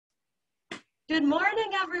Good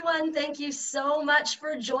morning, everyone. Thank you so much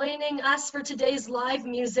for joining us for today's live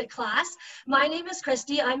music class. My name is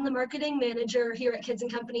Christy. I'm the marketing manager here at Kids &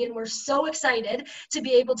 Company, and we're so excited to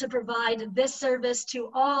be able to provide this service to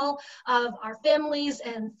all of our families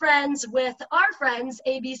and friends with our friends,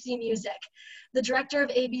 ABC Music. The director of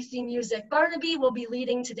ABC Music, Barnaby, will be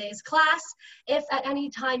leading today's class. If at any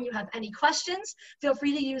time you have any questions, feel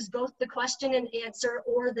free to use both the question and answer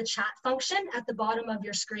or the chat function at the bottom of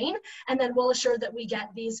your screen, and then we'll assure that we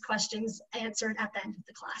get these questions answered at the end of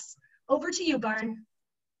the class. Over to you, Barn.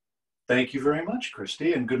 Thank you very much,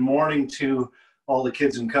 Christy, and good morning to all the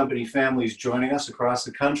Kids & Company families joining us across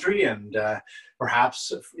the country and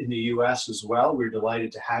perhaps in the US as well. We're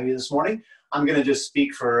delighted to have you this morning. I'm going to just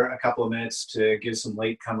speak for a couple of minutes to give some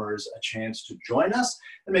latecomers a chance to join us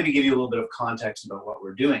and maybe give you a little bit of context about what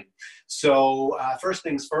we're doing. So first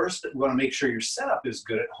things first, we want to make sure your setup is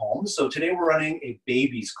good at home. So today we're running a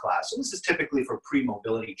babies class. So this is typically for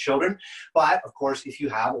pre-mobility children, but of course, if you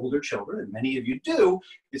have older children, and many of you do,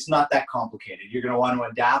 it's not that complicated. You're going to want to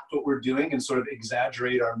adapt what we're doing and sort of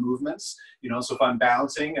exaggerate our movements. You know, so if I'm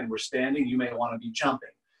bouncing and we're standing, you may want to be jumping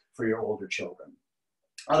for your older children.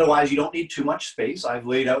 Otherwise, you don't need too much space. I've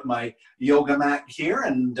laid out my yoga mat here,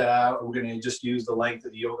 and we're going to just use the length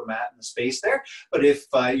of the yoga mat and the space there. But if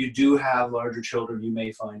you do have larger children, you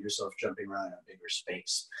may find yourself jumping around in a bigger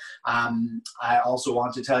space. I also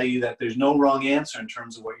want to tell you that there's no wrong answer in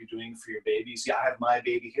terms of what you're doing for your baby. See, I have my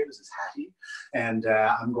baby here. This is Hattie, and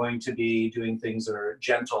I'm going to be doing things that are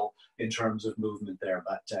gentle in terms of movement there.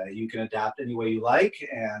 But you can adapt any way you like,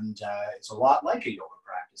 and it's a lot like a yoga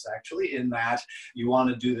practice, actually, in that you want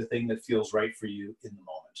to do the thing that feels right for you in the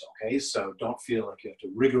moment, okay? So don't feel like you have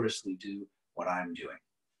to rigorously do what I'm doing.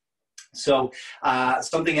 So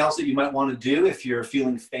something else that you might want to do if you're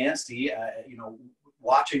feeling fancy, you know,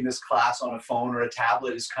 watching this class on a phone or a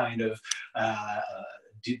tablet is kind of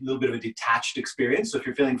a little bit of a detached experience. So if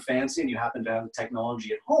you're feeling fancy and you happen to have the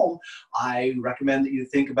technology at home, I recommend that you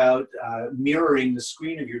think about mirroring the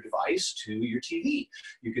screen of your device to your TV.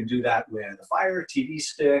 You can do that with a Fire TV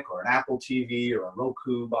stick or an Apple TV or a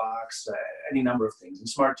Roku box, any number of things. And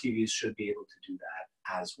smart TVs should be able to do that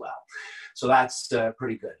as well. So that's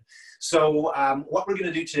pretty good. So what we're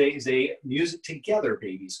going to do today is a Music Together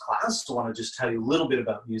Babies class. So I want to just tell you a little bit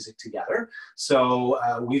about Music Together. So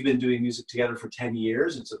we've been doing Music Together for 10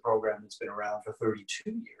 years. It's a program that's been around for 32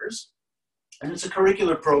 years. And it's a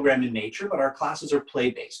curricular program in nature, but our classes are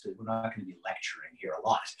play-based. We're not going to be lecturing here a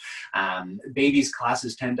lot. Babies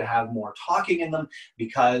classes tend to have more talking in them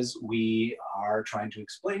because we are trying to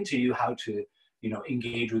explain to you how to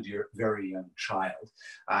engage with your very young child.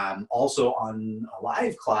 Also on a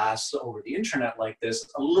live class over the internet like this,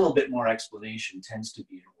 a little bit more explanation tends to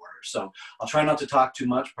be in order. So I'll try not to talk too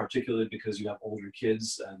much, particularly because you have older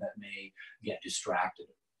kids that may get distracted.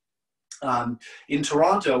 In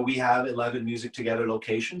Toronto, we have 11 Music Together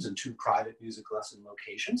locations and 2 private music lesson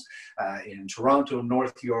locations. In Toronto,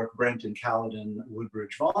 North York, Brampton, Caledon,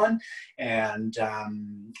 Woodbridge, Vaughan. And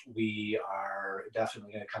we are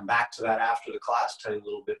definitely going to come back to that after the class, tell you a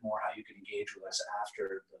little bit more how you can engage with us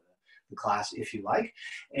after the class if you like.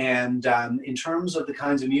 And in terms of the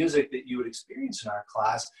kinds of music that you would experience in our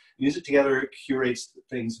class, Music Together curates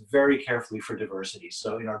things very carefully for diversity.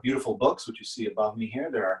 So in our beautiful books, which you see above me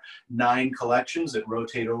here, there are 9 collections that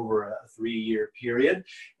rotate over a 3-year period.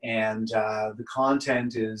 And the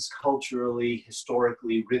content is culturally,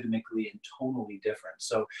 historically, rhythmically, and tonally different.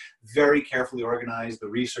 So very carefully organized. The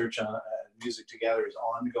research on Music Together is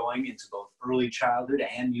ongoing into both early childhood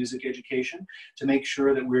and music education to make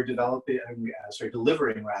sure that we're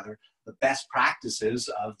delivering the best practices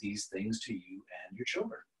of these things to you and your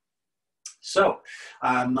children. So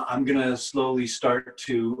I'm going to slowly start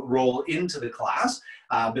to roll into the class.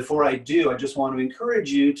 Before I do, I just want to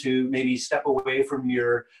encourage you to maybe step away from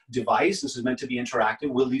your device. This is meant to be interactive.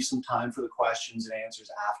 We'll leave some time for the questions and answers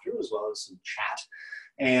after, as well as some chat.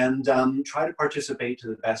 And try to participate to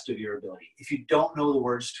the best of your ability. If you don't know the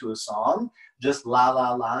words to a song, just la,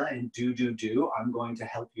 la, la, and do, do, do. I'm going to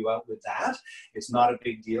help you out with that. It's not a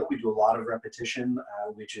big deal. We do a lot of repetition,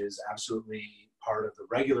 which is absolutely part of the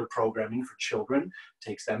regular programming for children. It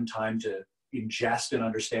takes them time to ingest and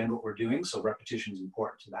understand what we're doing, so repetition is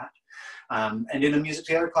important to that. And in a Music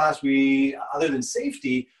Together class, we, other than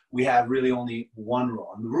safety, we have really only one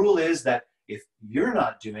rule. And the rule is that if you're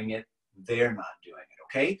not doing it, they're not doing it.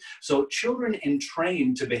 Okay, so children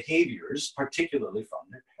entrain to behaviors, particularly from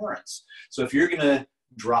their parents. So if you're going to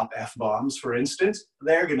drop F-bombs, for instance,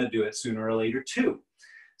 they're going to do it sooner or later too.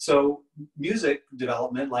 So music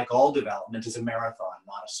development, like all development, is a marathon,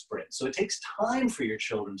 not a sprint. So it takes time for your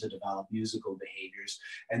children to develop musical behaviors.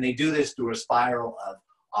 And they do this through a spiral of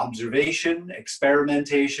observation,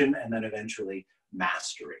 experimentation, and then eventually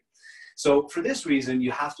mastery. So for this reason, you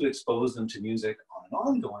have to expose them to music on an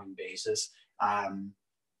ongoing basis, and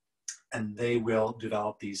they will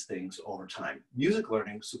develop these things over time. Music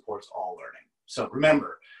learning supports all learning. So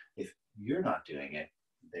remember, if you're not doing it,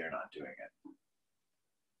 they're not doing it.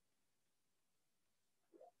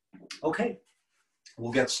 Okay,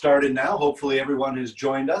 we'll get started now. Hopefully everyone has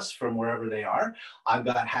joined us from wherever they are. I've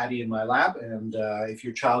got Hattie in my lap, and if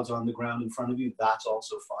your child's on the ground in front of you, that's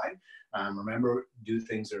also fine. Remember, do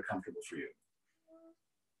things that are comfortable for you.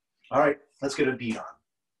 All right, let's get a beat on.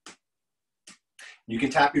 You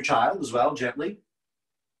can tap your child as well, gently.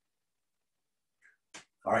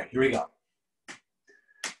 All right, here we go.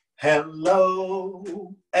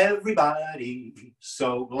 Hello, everybody.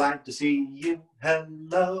 So glad to see you.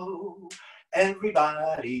 Hello,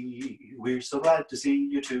 everybody. We're so glad to see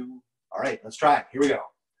you too. All right, let's try it. Here we go.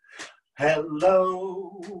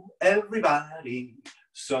 Hello, everybody.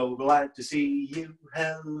 So glad to see you.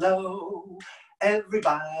 Hello,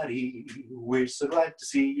 everybody. We're so glad to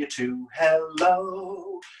see you too.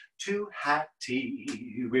 Hello to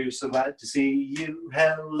Hattie. We're so glad to see you.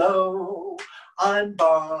 Hello, I'm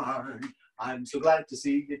Barn. I'm so glad to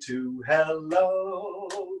see you too. Hello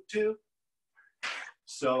to.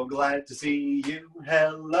 So glad to see you.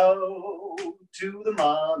 Hello to the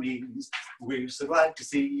mommies. We're so glad to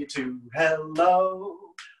see you too. Hello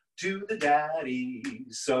to the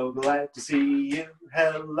daddies. So glad to see you.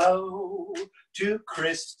 Hello to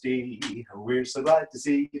Christy. We're so glad to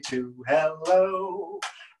see you too. Hello,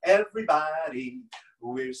 everybody.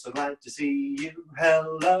 We're so glad to see you.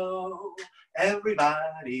 Hello,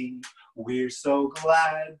 everybody. We're so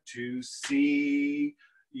glad to see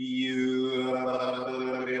you.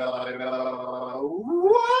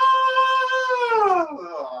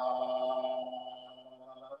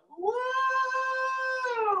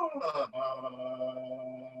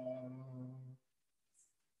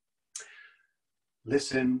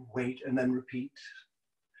 Listen, wait, and then repeat.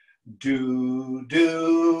 Do,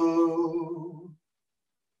 do.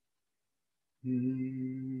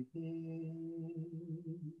 Do,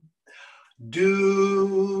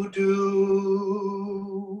 do.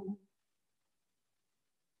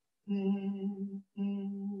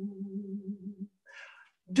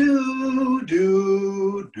 Do,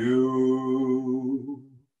 do, do.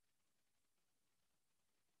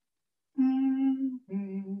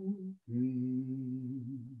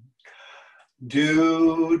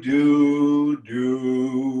 Do, do, do.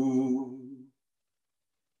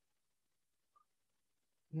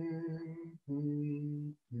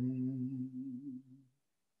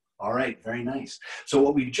 All right, very nice. So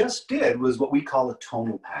what we just did was what we call a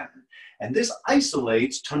tonal pattern. And this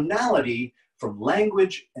isolates tonality from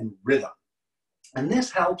language and rhythm. And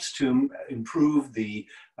this helps to improve the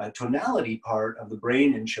tonality part of the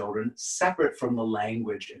brain in children separate from the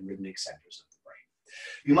language and rhythmic centers of the brain.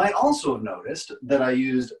 You might also have noticed that I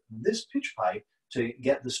used this pitch pipe to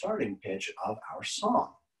get the starting pitch of our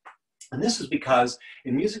song. And this is because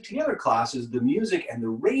in Music Together classes, the music and the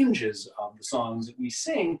ranges of the songs that we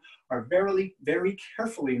sing are very, very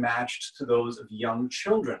carefully matched to those of young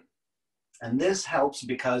children. And this helps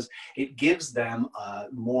because it gives them a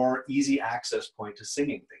more easy access point to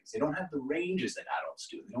singing things. They don't have the ranges that adults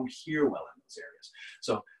do. They don't hear well in those areas.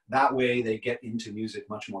 So that way they get into music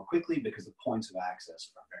much more quickly because the points of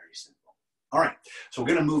access are very simple. All right, so we're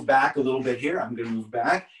gonna move back a little bit here. I'm gonna move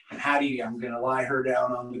back, and Hattie, I'm gonna lie her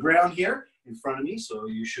down on the ground here in front of me, so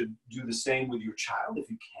you should do the same with your child if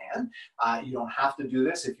you can. You don't have to do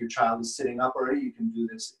this. If your child is sitting up already, you can do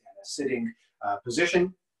this in a sitting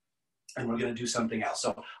position, and we're gonna do something else.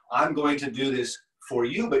 So I'm going to do this for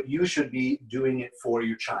you, but you should be doing it for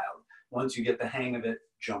your child. Once you get the hang of it,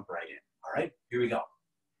 jump right in, all right? Here we go.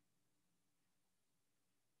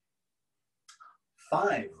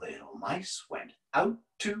 5 little mice went out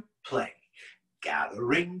to play,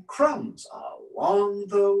 gathering crumbs along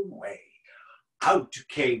the way. Out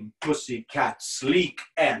came Pussycat, sleek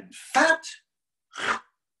and fat.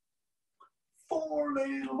 4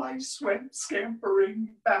 little mice went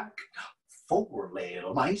scampering back. 4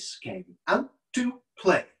 little mice came out to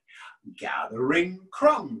play, gathering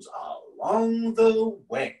crumbs along the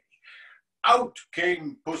way. Out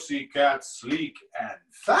came Pussycat, sleek and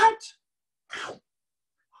fat.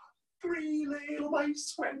 3 little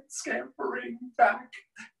mice went scampering back.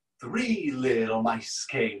 3 little mice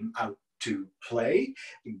came out to play,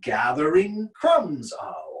 gathering crumbs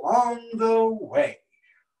along the way.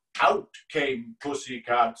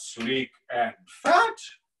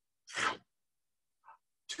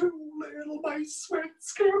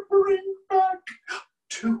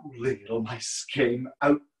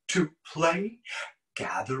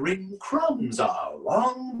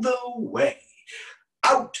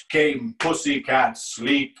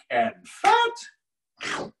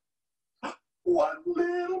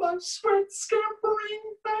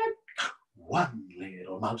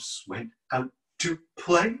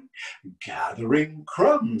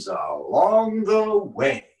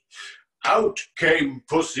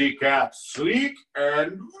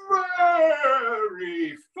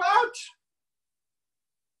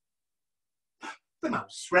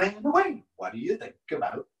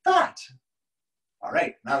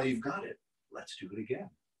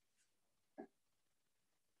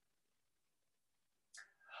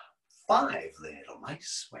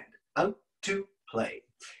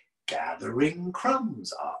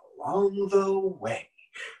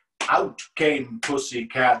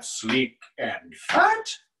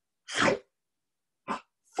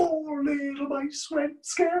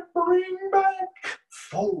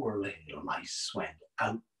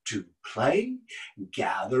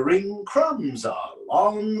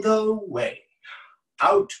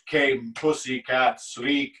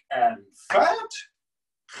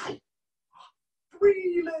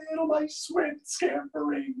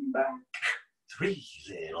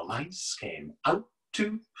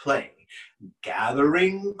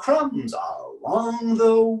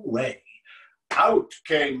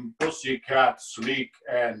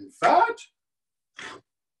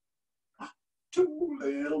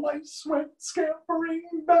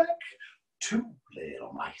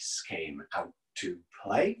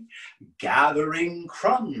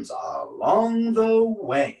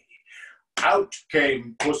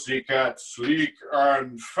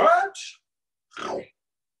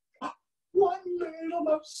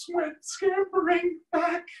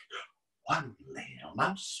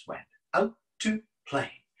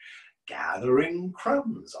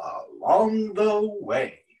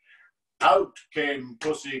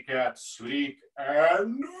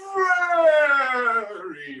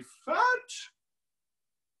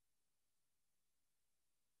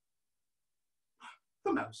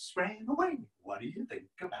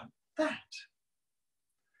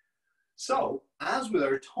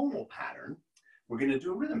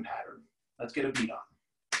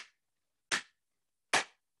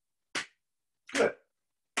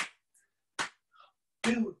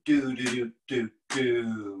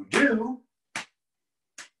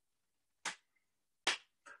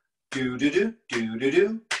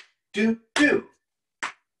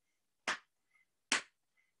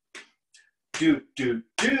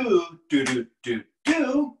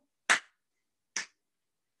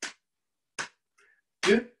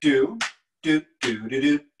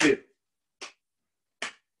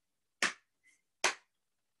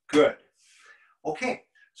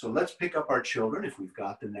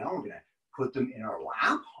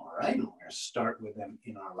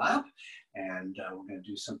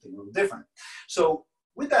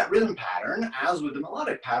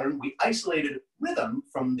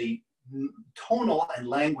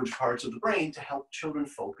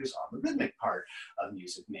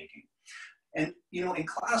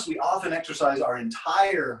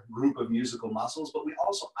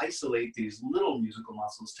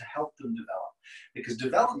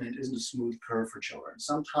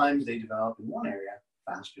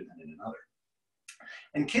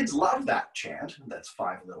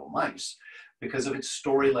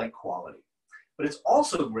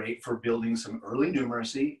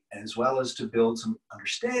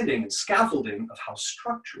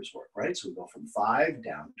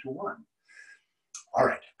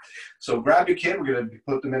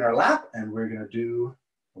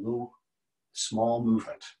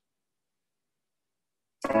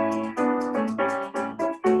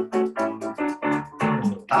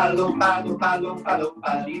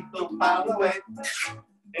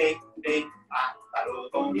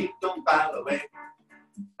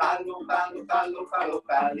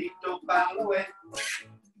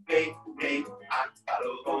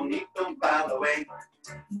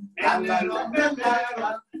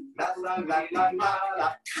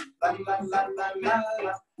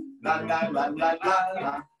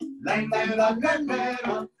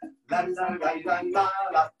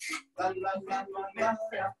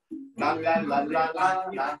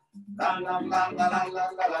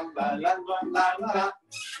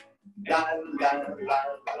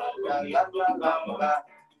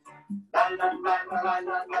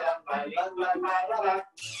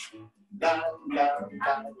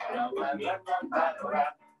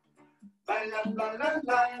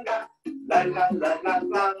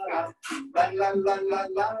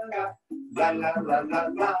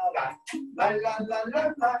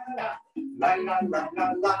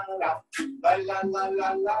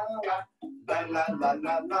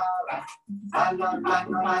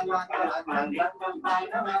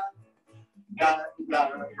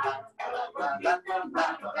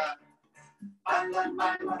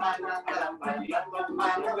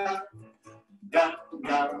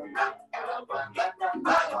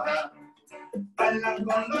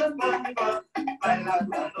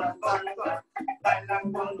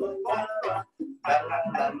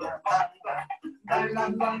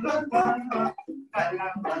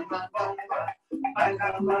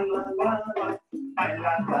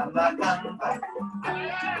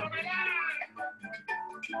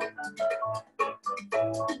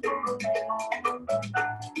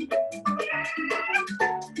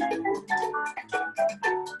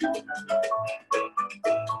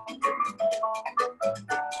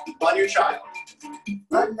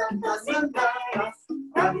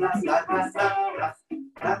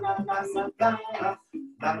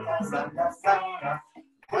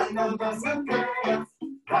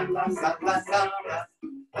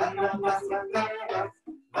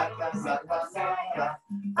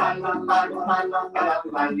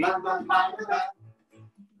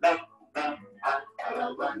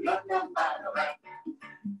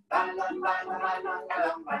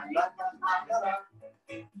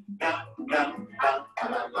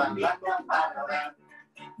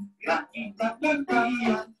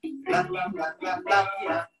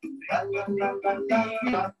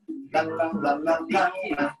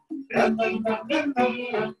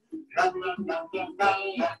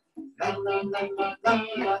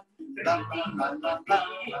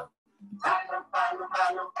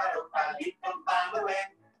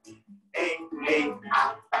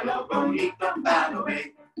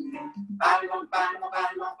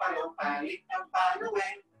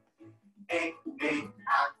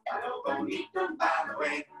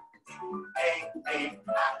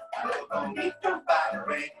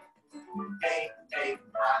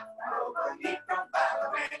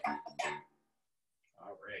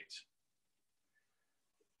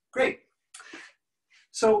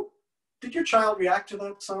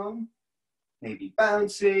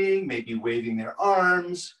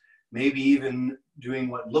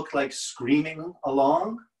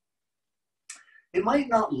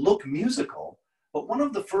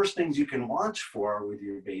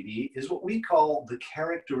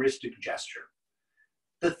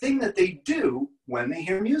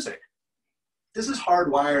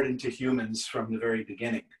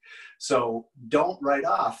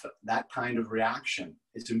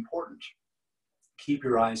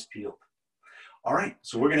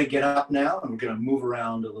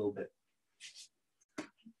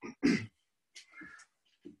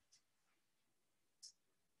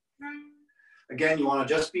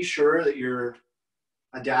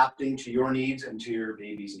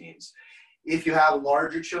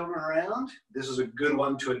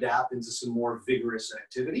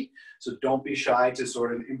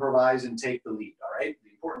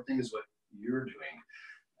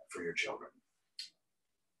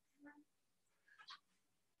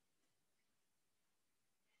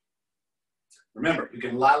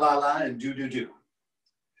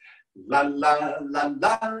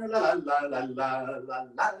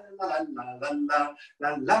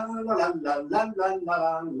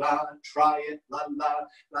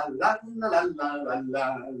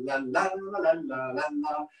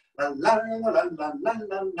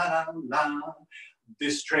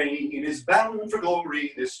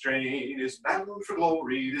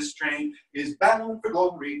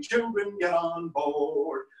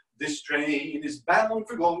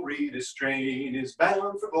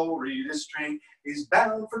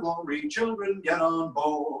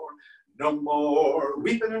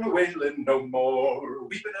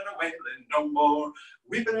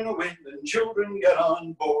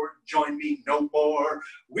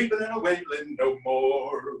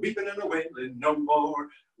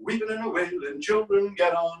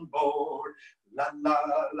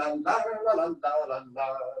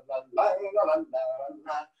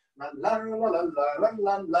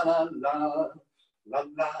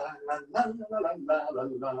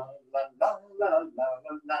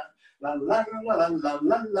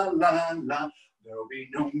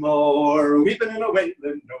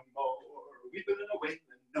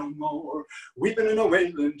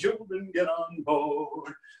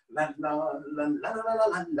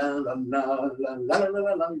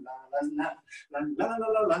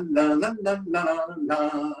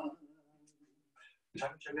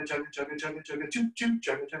 Chugga chugga chugga chugga chugga chugga choo choo.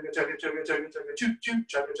 Chugga chugga chugga chugga chugga chugga choo choo.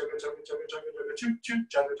 Chugga chugga chugga chugga chugga chugga choo choo.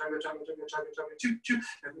 Chugga chugga chugga chugga chugga chugga choo choo.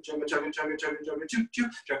 Chugga chugga chugga chugga chugga choo choo.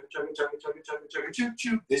 Chugga chugga chugga chugga chugga chugga choo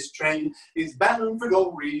choo. This train is bound for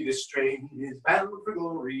glory. This train is bound for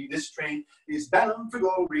glory. This train is bound for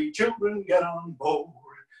glory. Children, get on board.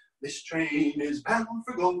 This train is bound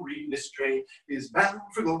for glory. This train is bound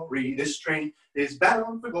for glory. This train is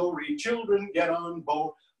bound for glory. Children, get on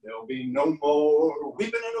board. There'll be no more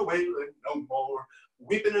weeping and a wailing, no more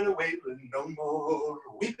weeping and a wailing, no more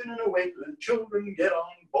weeping and a wailing. Children, get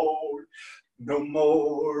on board. No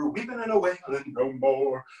more weeping and a wailing, no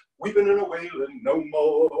more weeping and a wailing, no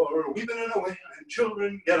more weeping and a wailing.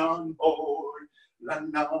 Children, get on board. La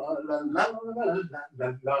la la la la la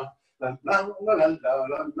la la. La la la la la la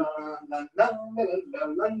la la la la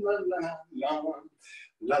la la la.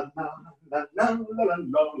 La la la la la la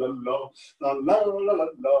la la la la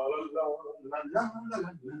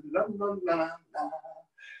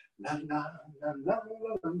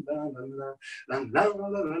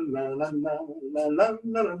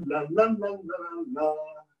la la la la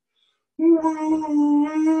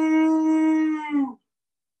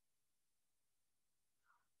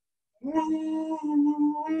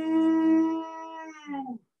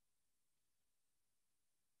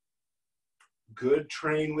Good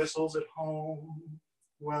train whistles at home,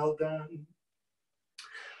 well done.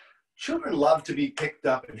 Children love to be picked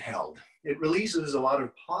up and held. It releases a lot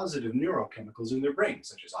of positive neurochemicals in their brains,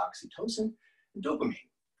 such as oxytocin and dopamine.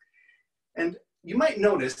 And you might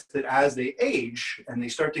notice that as they age and they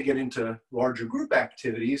start to get into larger group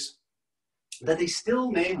activities, that they still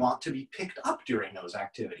may want to be picked up during those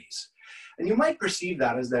activities. And you might perceive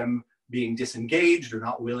that as them being disengaged or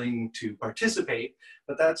not willing to participate,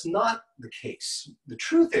 but that's not the case. The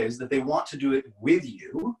truth is that they want to do it with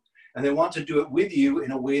you, and they want to do it with you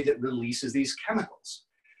in a way that releases these chemicals.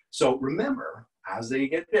 So remember, as they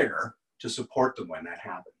get bigger, to support them when that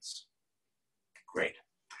happens. Great.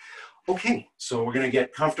 Okay, so we're going to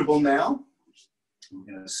get comfortable now.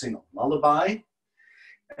 We're going to sing a lullaby,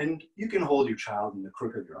 and you can hold your child in the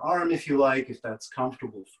crook of your arm if you like, if that's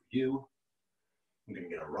comfortable for you. I'm going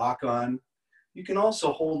to get a rock on. You can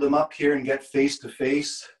also hold them up here and get face to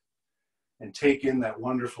face and take in that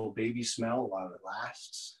wonderful baby smell while it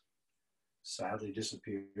lasts. Sadly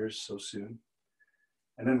disappears so soon.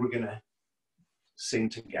 And then we're going to sing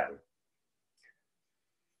together.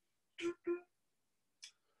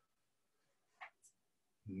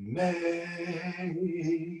 May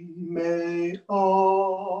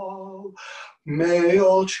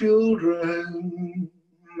all children,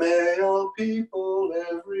 may all people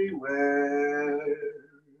everywhere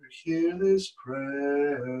hear this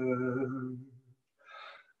prayer.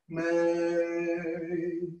 May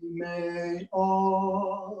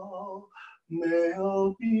all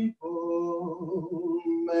people,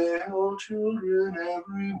 may all children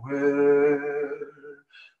everywhere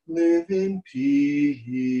live in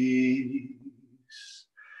peace.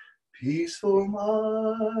 Peaceful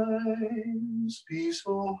minds,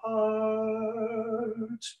 peaceful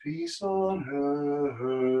hearts, peace on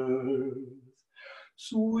earth,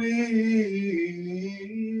 sweet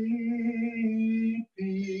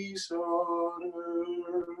peace on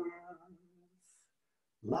earth.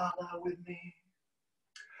 La la with me.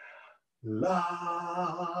 La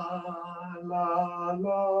la la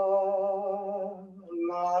la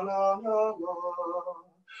la la la.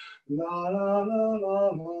 La la la la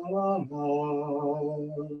la la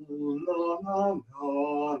la la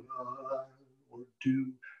la, or do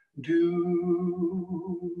do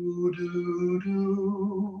do do do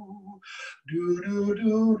do do do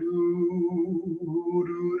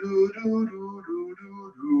do do do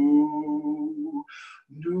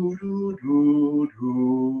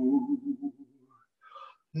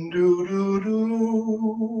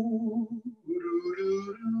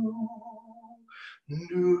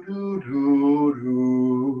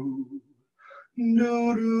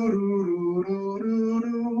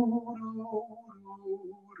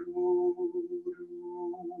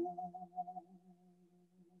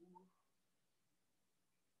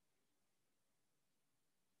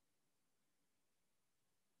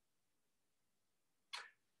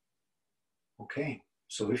Okay,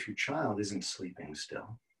 so if your child isn't sleeping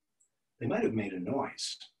still, they might have made a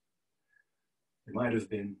noise. They might have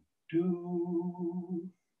been doo,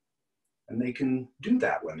 and they can do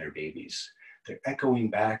that when they're babies. They're echoing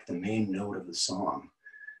back the main note of the song,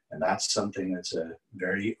 and that's something that's a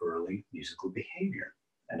very early musical behavior.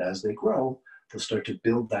 And as they grow, they'll start to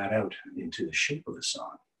build that out into the shape of a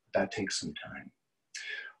song. That takes some time.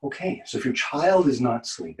 Okay, so if your child is not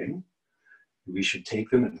sleeping, We should take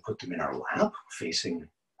them and put them in our lap, facing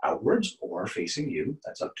outwards or facing you.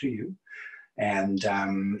 That's up to you. And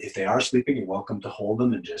if they are sleeping, you're welcome to hold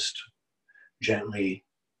them and just gently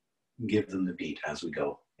give them the beat as we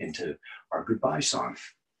go into our goodbye song.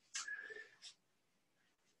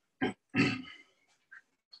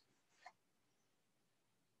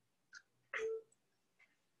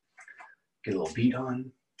 Get a little beat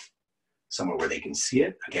on, somewhere where they can see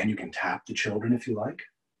it. Again, you can tap the children if you like.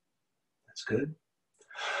 That's good.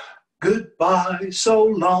 Goodbye, so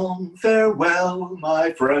long, farewell,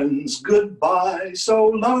 my friends. Goodbye, so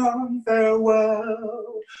long,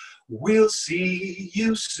 farewell. We'll see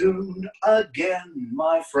you soon again,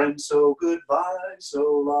 my friends. So goodbye, so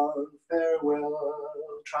long, farewell.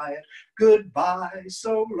 Try it. Goodbye,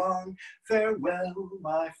 so long, farewell,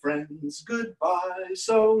 my friends. Goodbye,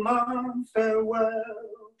 so long, farewell.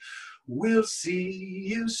 We'll see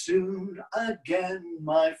you soon again,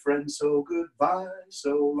 my friends. So goodbye,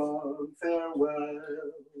 so long, farewell.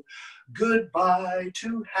 Goodbye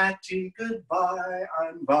to Hattie, goodbye,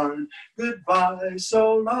 I'm Barn. Goodbye,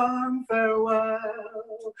 so long,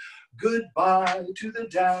 farewell. Goodbye to the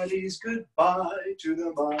daddies, goodbye to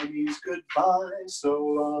the mommies. Goodbye, so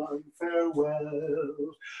long,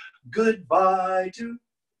 farewell.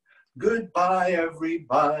 Goodbye,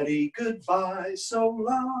 everybody. Goodbye, so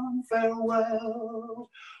long, farewell.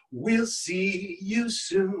 We'll see you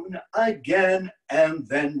soon again, and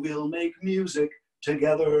then we'll make music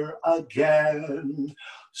together again.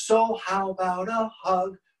 So how about a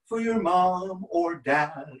hug for your mom or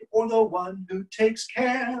dad, or the one who takes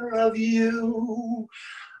care of you?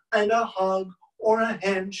 And a hug or a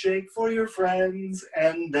handshake for your friends,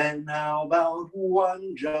 and then how about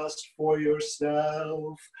one just for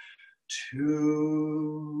yourself?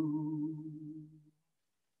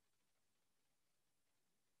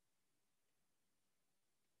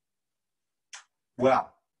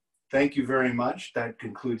 Well, thank you very much. That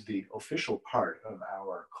concludes the official part of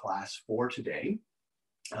our class for today.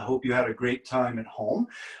 I hope you had a great time at home.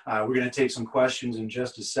 We're going to take some questions in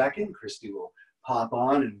just a second. Christy will hop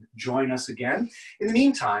on and join us again. In the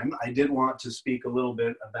meantime, I did want to speak a little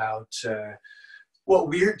bit about what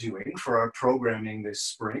we're doing for our programming this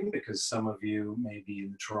spring, because some of you may be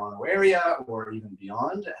in the Toronto area or even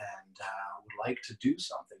beyond and would like to do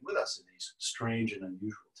something with us in these strange and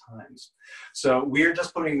unusual times. So we're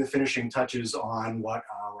just putting the finishing touches on what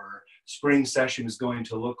our spring session is going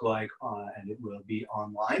to look like, and it will be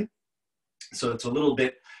online. So it's a little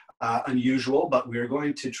bit unusual, but we're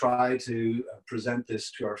going to try to present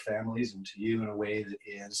this to our families and to you in a way that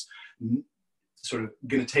is sort of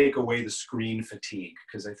going to take away the screen fatigue,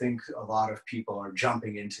 because I think a lot of people are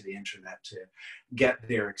jumping into the internet to get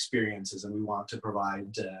their experiences, and we want to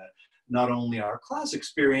provide not only our class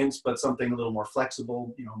experience, but something a little more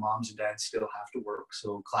flexible. You know, moms and dads still have to work,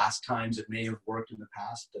 so class times that may have worked in the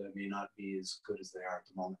past may not be as good as they are at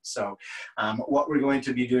the moment. So what we're going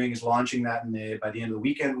to be doing is launching that by the end of the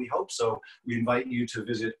weekend, we hope. So we invite you to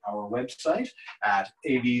visit our website at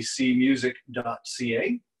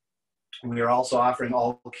abcmusic.ca. We are also offering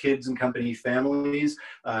all kids and company families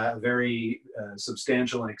a very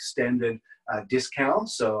substantial and extended discount.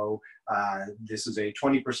 So this is a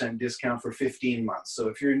 20% discount for 15 months.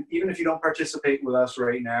 So even if you don't participate with us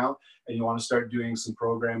right now and you want to start doing some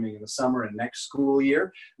programming in the summer and next school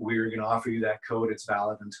year, we're going to offer you that code. It's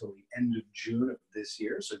valid until the end of June of this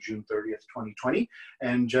year, so June 30th, 2020.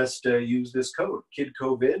 And just use this code,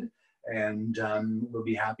 KidCovid. And we'll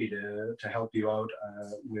be happy to help you out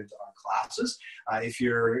with our classes. If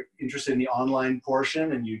you're interested in the online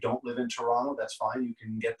portion and you don't live in Toronto, that's fine. You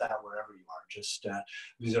can get that wherever you are. Just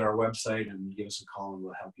visit our website and give us a call and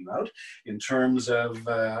we'll help you out. In terms of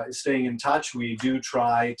staying in touch, we do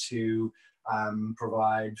try to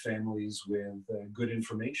provide families with good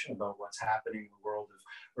information about what's happening in the world of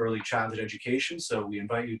early childhood education. So we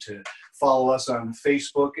invite you to follow us on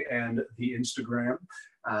Facebook and the Instagram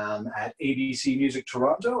at ABC Music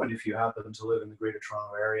Toronto. And if you happen to live in the Greater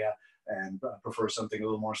Toronto area and prefer something a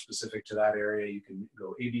little more specific to that area, you can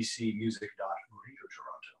go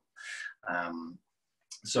abcmusic.greatertoronto.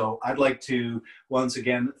 So I'd like to once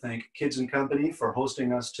again thank Kids and Company for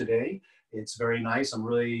hosting us today. It's very nice. I'm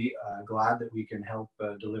really glad that we can help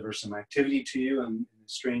deliver some activity to you in a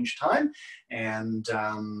strange time. And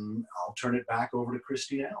I'll turn it back over to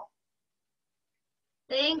Christy now.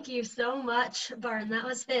 Thank you so much, Barton. That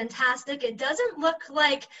was fantastic. It doesn't look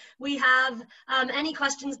like we have any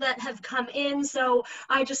questions that have come in, so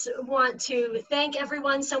I just want to thank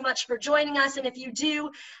everyone so much for joining us. And if you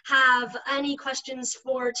do have any questions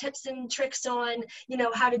for tips and tricks on,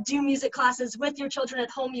 how to do music classes with your children at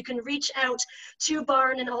home, you can reach out to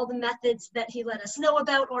Barn and all the methods that he let us know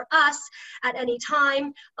about, or us, at any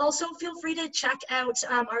time. Also, feel free to check out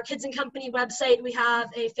our Kids and Company website. We have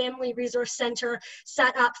a family resource center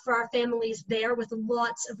set up for our families there with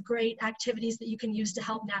lots of great activities that you can use to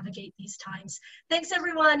help navigate these times. Thanks,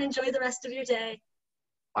 everyone. Enjoy the rest of your day.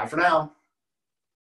 Bye for now.